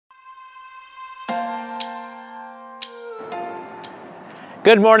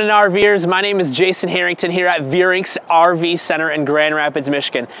Good morning, RVers. My name is Jason Harrington here at Veurink's RV Center in Grand Rapids,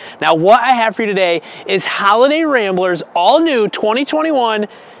 Michigan. Now, what I have for you today is Holiday Rambler's all-new 2021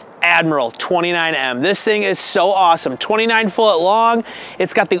 Admiral 29M. This thing is so awesome. 29 foot long.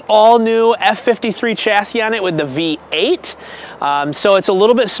 It's got the all-new F53 chassis on it with the V8. So it's a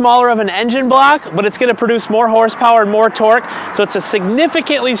little bit smaller of an engine block, but it's going to produce more horsepower and more torque. So it's a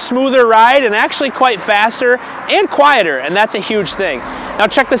significantly smoother ride and actually quite faster and quieter, and that's a huge thing. Now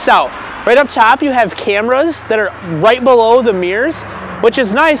check this out. Right up top, you have cameras that are right below the mirrors, which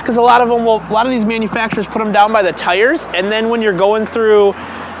is nice because a lot of these manufacturers put them down by the tires, and then when you're going through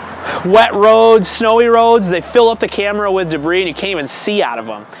wet roads, snowy roads, they fill up the camera with debris and you can't even see out of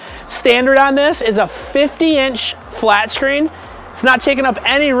them. Standard on this is a 50-inch flat screen. It's not taking up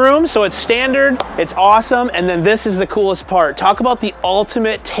any room, so it's standard, it's awesome, and then this is the coolest part. Talk about the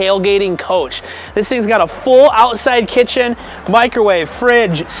ultimate tailgating coach. This thing's got a full outside kitchen, microwave,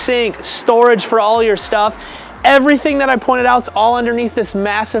 fridge, sink, storage for all your stuff. Everything that I pointed out is all underneath this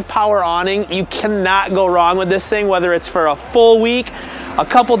massive power awning. You cannot go wrong with this thing, whether it's for a full week, a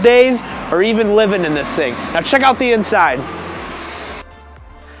couple days, or even living in this thing. Now check out the inside.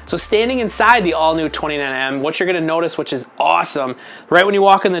 So standing inside the all-new 29M, what you're gonna notice, which is awesome, right when you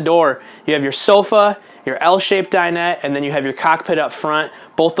walk in the door, you have your sofa, your L-shaped dinette, and then you have your cockpit up front.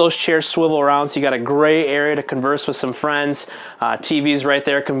 Both those chairs swivel around, so you got a gray area to converse with some friends. TV's right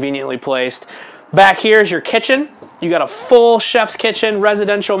there, conveniently placed. Back here is your kitchen. You got a full chef's kitchen,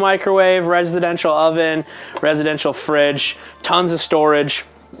 residential microwave, residential oven, residential fridge, tons of storage.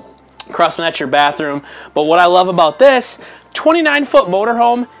 Across from that's your bathroom. But what I love about this, 29-foot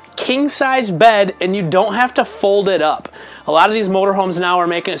motorhome, king-size bed, and you don't have to fold it up. A lot of these motorhomes now are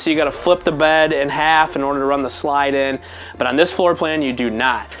making it so you got to flip the bed in half in order to run the slide in, but on this floor plan you do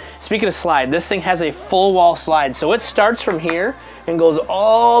not. Speaking of slide, this thing has a full wall slide, so it starts from here and goes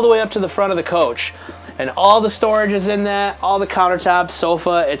all the way up to the front of the coach. And all the storage is in that, all the countertops,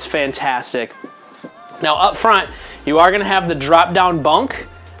 sofa, it's fantastic. Now up front, you are gonna have the drop-down bunk,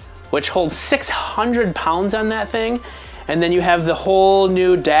 which holds 600 pounds on that thing. And then you have the whole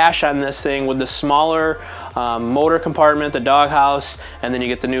new dash on this thing with the smaller motor compartment, the doghouse, and then you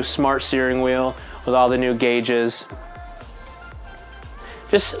get the new smart steering wheel with all the new gauges.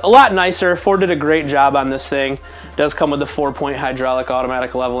 Just a lot nicer. Ford did a great job on this thing. It does come with the 4-point hydraulic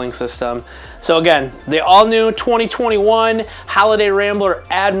automatic leveling system. So again, the all-new 2021 Holiday Rambler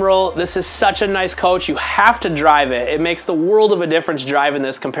Admiral. This is such a nice coach. You have to drive it. It makes the world of a difference driving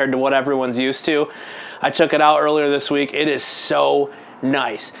this compared to what everyone's used to. I took it out earlier this week. It is so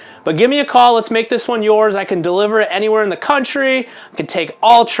nice. But give me a call. Let's make this one yours. I can deliver it anywhere in the country. I can take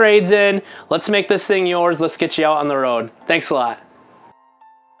all trades in. Let's make this thing yours. Let's get you out on the road. Thanks a lot.